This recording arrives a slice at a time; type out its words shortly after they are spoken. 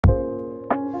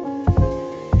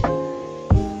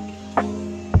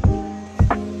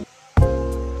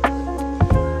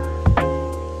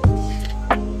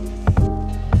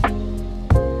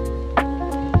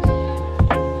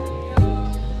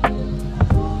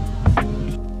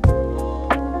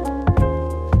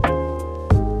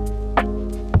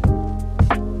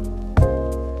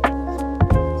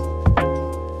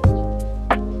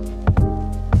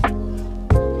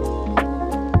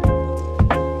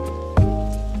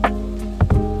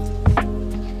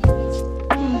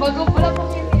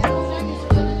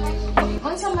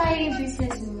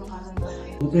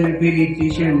water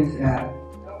purification is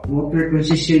water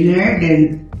concessionaire,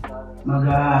 then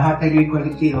maghatag yung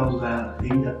quality of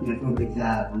indot na tubig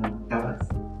sa tawag.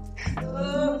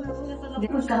 Di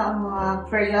ko sa mga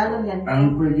per gallon yan.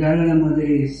 Ang per gallon naman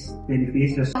is 10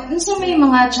 pesos. So may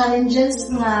mga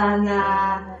challenges na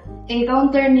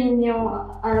encounter ninyo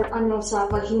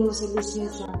sa paghimo sa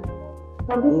business na?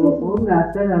 Oo,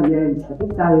 nasa lang yan. Kasi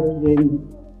tayo din,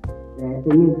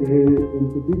 tingin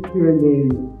institution din,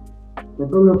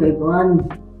 katulog kay Tuan,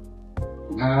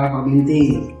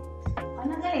 paminti.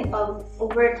 Ano na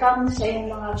pag-overcome sa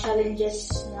yung mga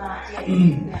challenges na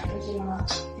mga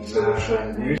solution?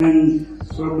 Ang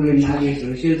problem natin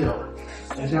solution to.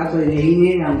 Sa ato,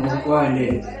 hinihingi ang kukuhan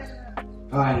din.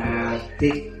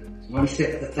 Take one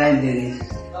step at a time din.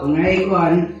 Kung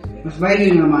naikuhan, mas bahay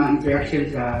yung mga interaction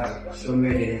sa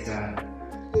customer din sa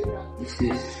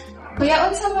business. Kaya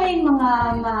unsa may mga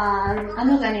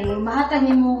mahatag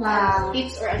nimo nga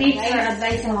tips or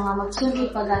advice sa mga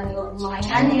magsugod pa gani og mga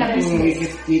ihani nga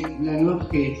business. Tip lang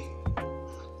okay.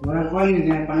 Wala ko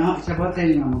yung panahon sa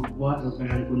batay nga magbuhat o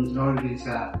kanang control din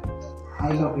sa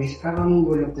office. Karang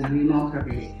gulo ko din ako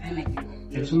sabi.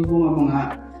 Nagsumbong ang mga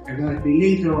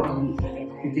feeling so ang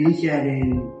intensya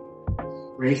din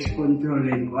race control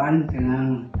din kuan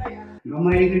kanang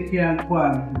gamay rin siya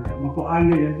kuan makuan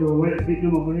nila so wala dito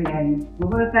mabulihan.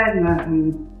 Wala tayo nga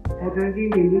other din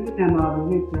dito na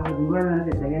mabulit na duwa na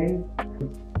sa tagay.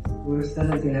 Puro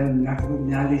talaga lang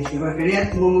nakapag-knowledge siya. Kaya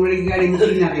at mumulig galing mo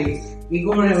na kay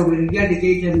ikaw na nakabaligyan di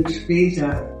kayo siya mag-explain sa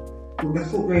kung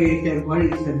ako kayo siya kuan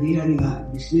sa dihan nga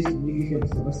business hindi siya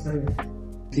basta-basta.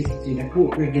 Sila po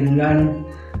kayo ginalan.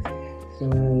 So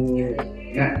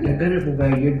nagana po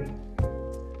kayo yun.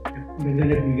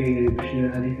 Nagana bigay ng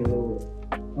siya dito.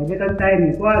 Magandang time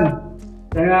kuan.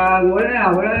 Kaya wala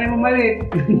na yung mamalit.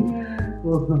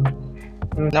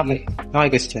 Okay,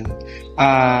 question.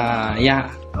 Yeah.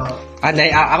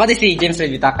 Ako din si James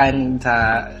Bitakan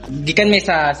sa gikan may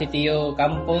sa CTU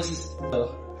campus. So,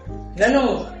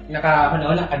 ano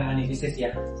nakahuna-una ka na ni business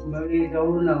ya? Bali daw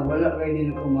na wala kay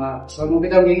din ko so mo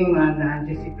bitaw ging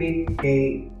na-anticipate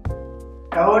kay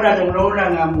kaora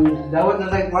nga mo dawat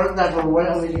na tay kwarta so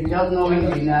wala mo siya no may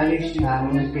knowledge na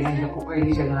pinag ko kay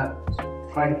di siya na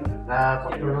fine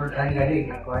control ang gali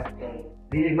ko.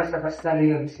 Dili basta-basta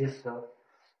yung business to.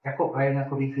 Ako kaya na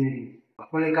ko bigyan.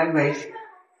 Kulay kan ba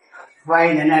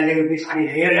fine na lang yung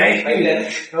business. Ayun.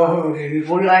 Oh,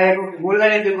 bulay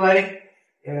ito ko ali.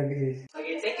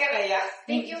 Okay, take care kaya.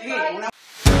 Thank you.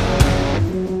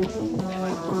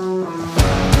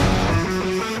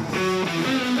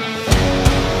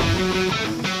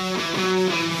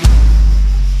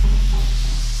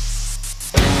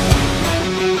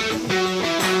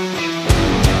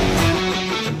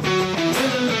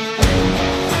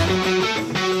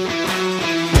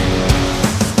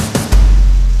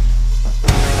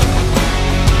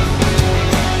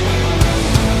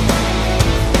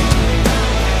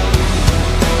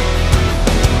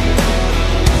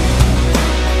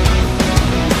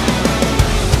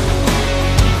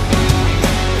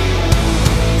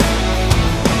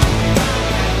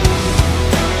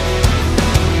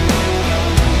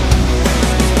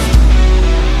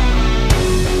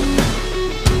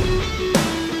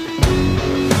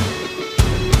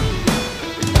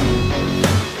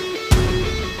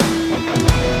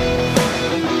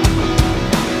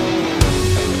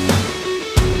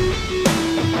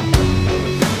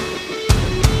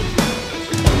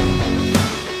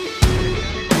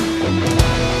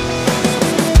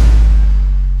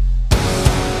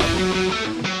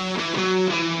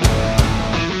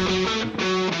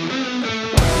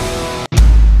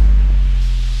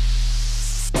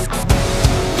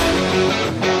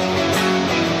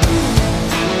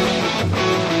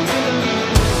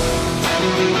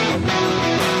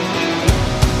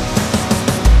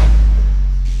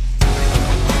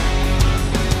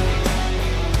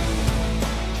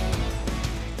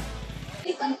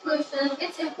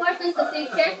 It's important to think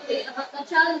carefully about the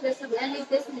challenges of any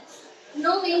business,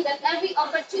 knowing that every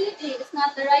opportunity is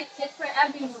not the right fit for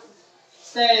everyone.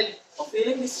 Instead of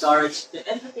feeling discouraged, the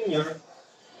entrepreneur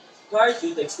encourages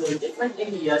you to explore different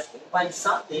ideas and find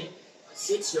something that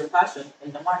suits your passion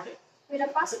in the market. With a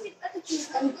positive attitude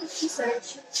and good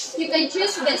research, you can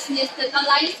choose business that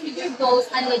aligns with your goals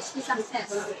and leads to success.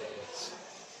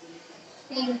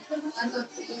 Thank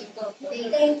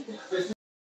you.